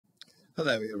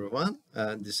Hello everyone,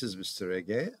 and this is Mr.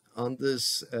 Ege. On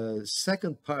this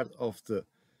second part of the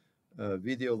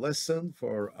video lesson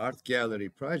for art gallery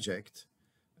project,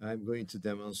 I'm going to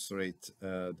demonstrate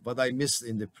what I missed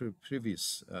in the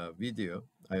previous video.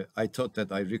 I thought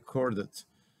that I recorded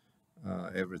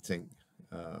everything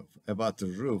about the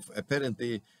roof.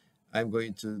 Apparently, I'm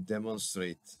going to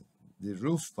demonstrate the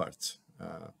roof part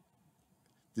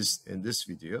in this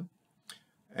video.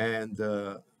 And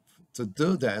to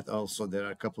do that, also, there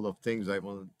are a couple of things I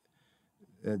want.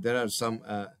 There are some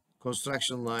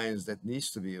construction lines that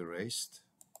needs to be erased,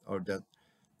 or that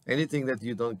anything that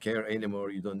you don't care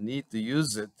anymore, you don't need to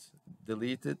use it,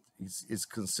 delete it. Is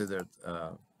considered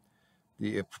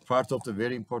the part of the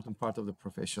very important part of the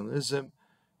professionalism.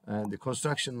 And the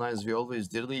construction lines, we always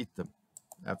delete them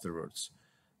afterwards,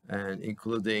 and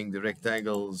including the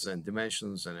rectangles and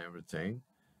dimensions and everything,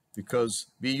 because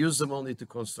we use them only to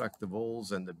construct the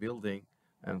walls and the building.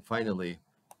 And finally,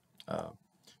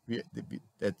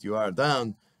 that you are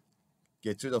done,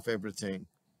 get rid of everything,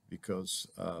 because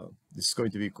this is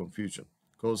going to be confusion,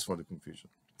 cause for the confusion.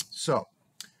 So,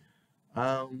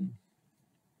 how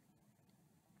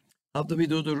do we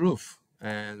do the roof?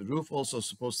 And roof also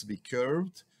supposed to be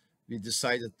curved. We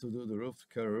decided to do the roof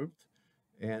curved,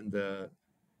 and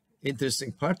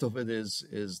interesting part of it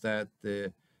is that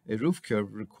a roof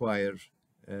curve requires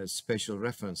a special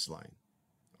reference line.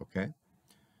 Okay,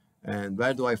 and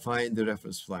where do I find the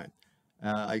reference line?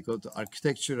 I go to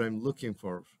architecture. I'm looking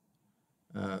for.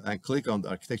 I click on the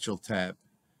architectural tab.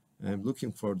 I'm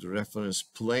looking for the reference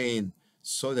plane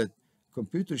so that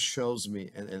computer shows me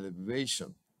an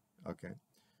elevation. Okay,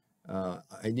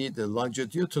 I need a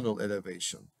longitudinal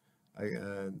elevation,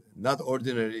 not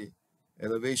ordinary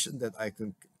elevation that I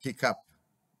can pick up.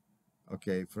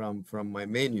 Okay, from my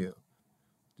menu,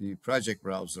 the project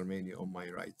browser menu on my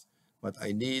right, but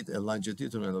I need a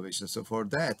longitudinal elevation. So for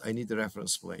that, I need a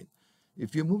reference plane.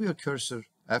 If you move your cursor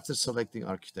after selecting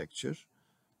architecture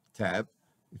tab,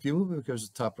 if you move your cursor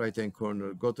to top right hand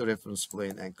corner, go to reference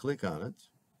plane and click on it.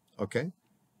 Okay,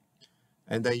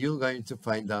 and then you're going to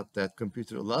find out that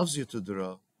computer allows you to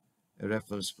draw a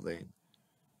reference plane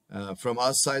from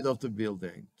outside of the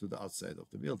building to the outside of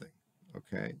the building.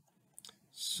 Okay,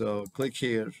 so click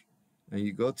here and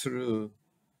you go through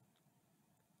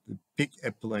the pick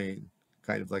a plane,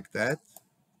 kind of like that.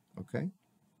 Okay,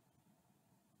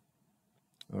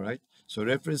 all right, so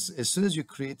reference, as soon as you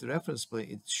create the reference plane,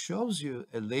 it shows you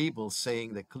a label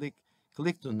saying that click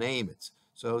to name it.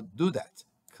 So do that,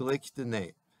 click the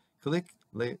name, click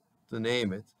to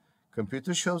name it.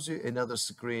 Computer shows you another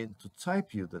screen to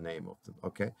type you the name of them.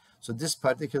 Okay, so this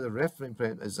particular reference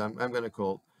plane is I'm going to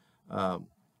call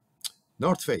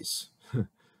north face.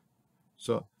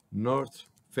 So north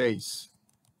face,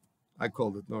 I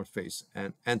called it north face,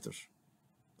 and enter.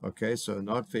 Okay, so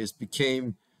north face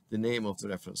became the name of the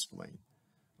reference plane.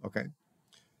 Okay,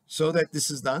 so that this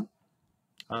is done,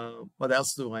 what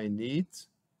else do I need?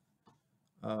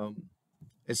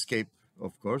 Escape,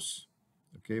 of course.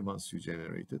 Okay, once you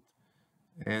generate it,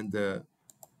 and the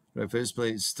reference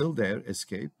plane is still there,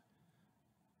 escape.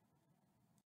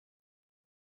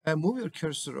 And move your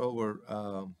cursor over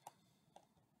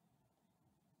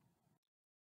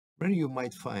where you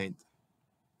might find,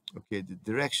 okay, the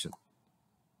direction.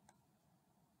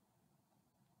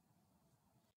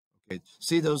 Okay,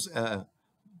 see those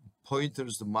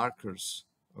pointers, the markers,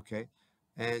 okay?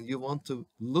 And you want to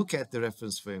look at the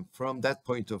reference frame from that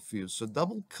point of view. So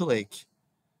double click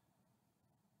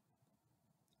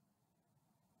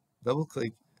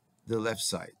the left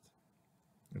side,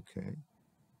 okay?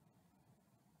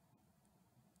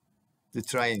 The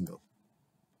triangle.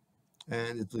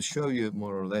 And it will show you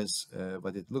more or less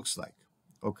what it looks like,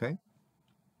 okay?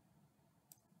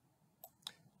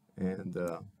 And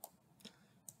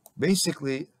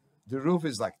basically, the roof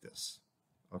is like this,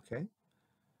 okay?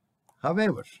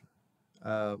 However,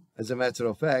 as a matter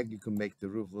of fact, you can make the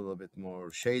roof a little bit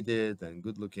more shaded and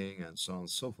good looking and so on and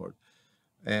so forth.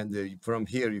 And from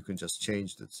here, you can just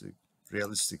change that to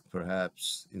realistic,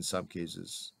 perhaps, in some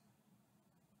cases.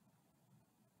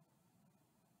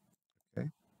 Okay.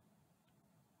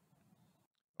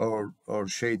 Or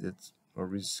shaded, or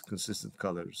with consistent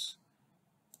colors.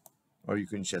 Or you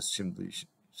can just simply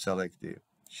select the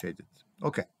shaded.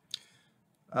 Okay.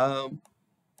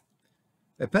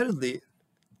 Apparently,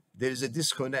 there is a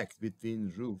disconnect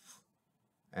between roof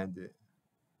and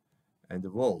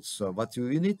the walls. So what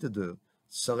you need to do,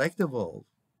 select the wall,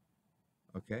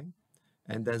 okay,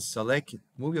 and then select it,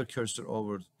 move your cursor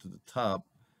over to the top,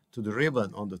 to the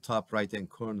ribbon on the top right hand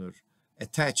corner,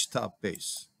 attach top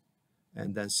base,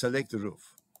 and then select the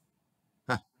roof.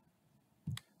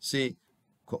 See,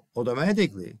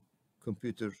 automatically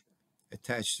computer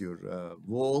attach your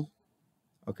wall,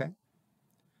 okay,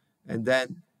 and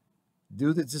then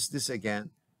do this again,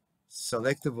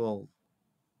 select the wall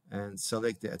and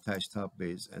select the attached top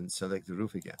base and select the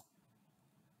roof again.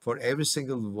 For every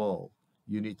single wall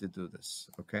you need to do this,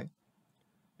 okay?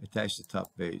 Attach the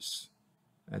top base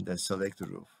and then select the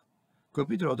roof.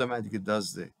 Computer automatically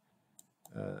does the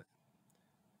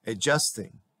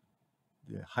adjusting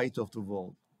the height of the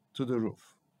wall to the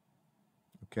roof,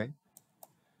 okay?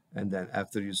 And then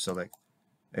after you select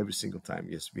every single time,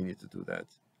 yes, we need to do that.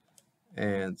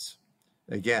 And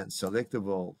again, select the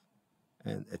wall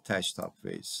and attach top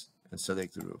face and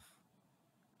select the roof.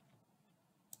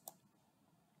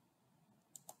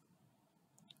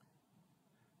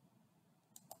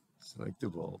 Select the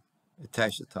wall,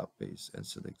 attach the top base and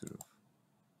select the roof.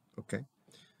 Okay.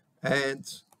 And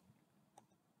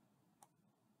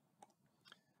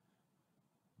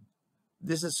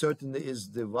this is certainly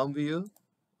is the one view.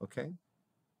 Okay.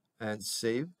 And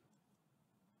save.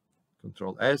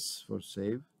 Control S for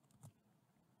save.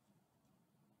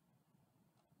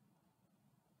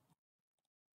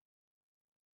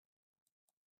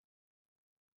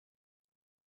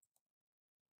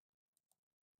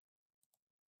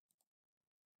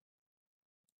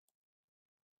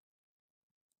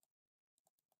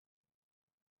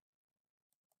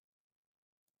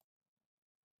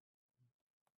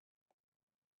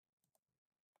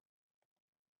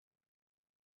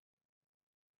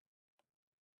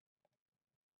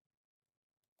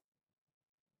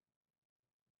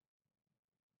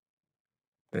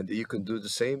 And you can do the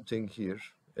same thing here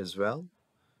as well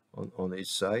on each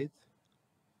side.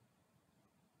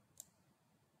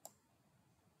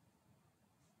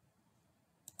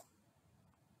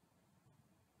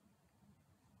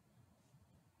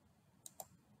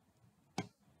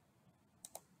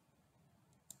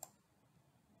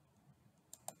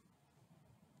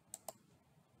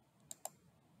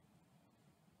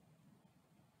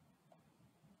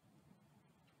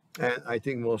 And I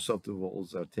think most of the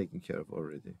walls are taken care of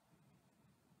already.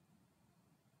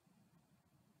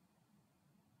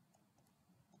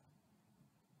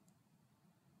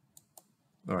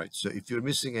 All right, so if you're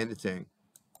missing anything,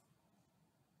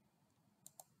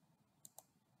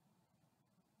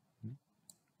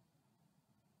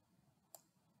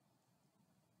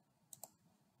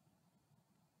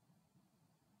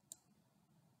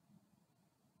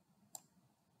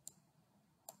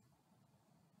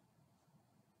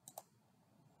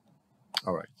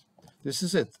 all right, this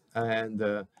is it.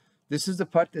 And this is the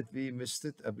part that we missed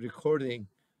it, recording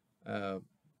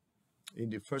in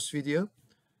the first video.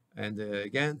 And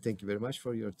again, thank you very much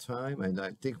for your time. And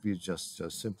I think we just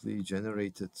simply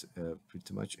generated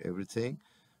pretty much everything.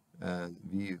 And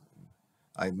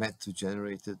I meant to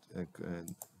generate it.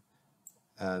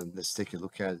 And let's take a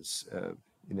look at it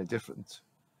in a different,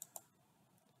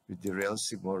 with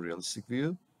the more realistic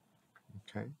view.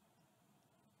 Okay.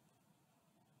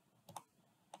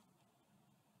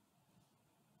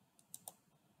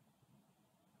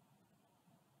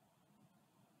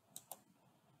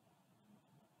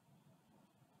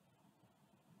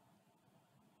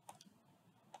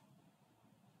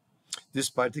 This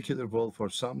particular wall, for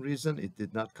some reason, it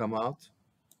did not come out.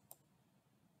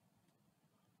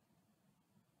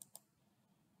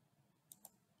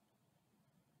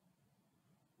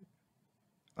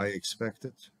 I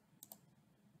expected.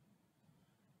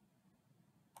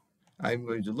 I'm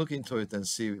going to look into it and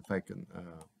see if I can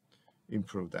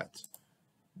improve that.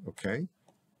 Okay.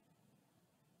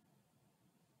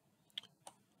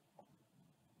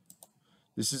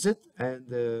 This is it. And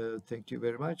thank you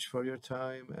very much for your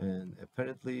time. And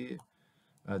apparently,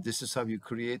 this is how you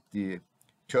create the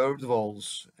curved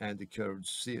walls and the curved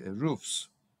roofs.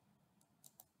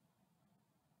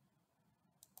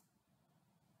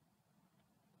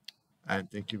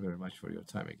 And thank you very much for your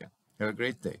time again. Have a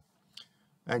great day.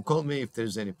 And call me if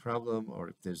there's any problem or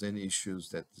if there's any issues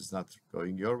that is not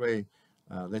going your way.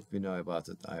 Let me know about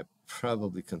it. I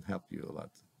probably can help you a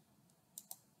lot.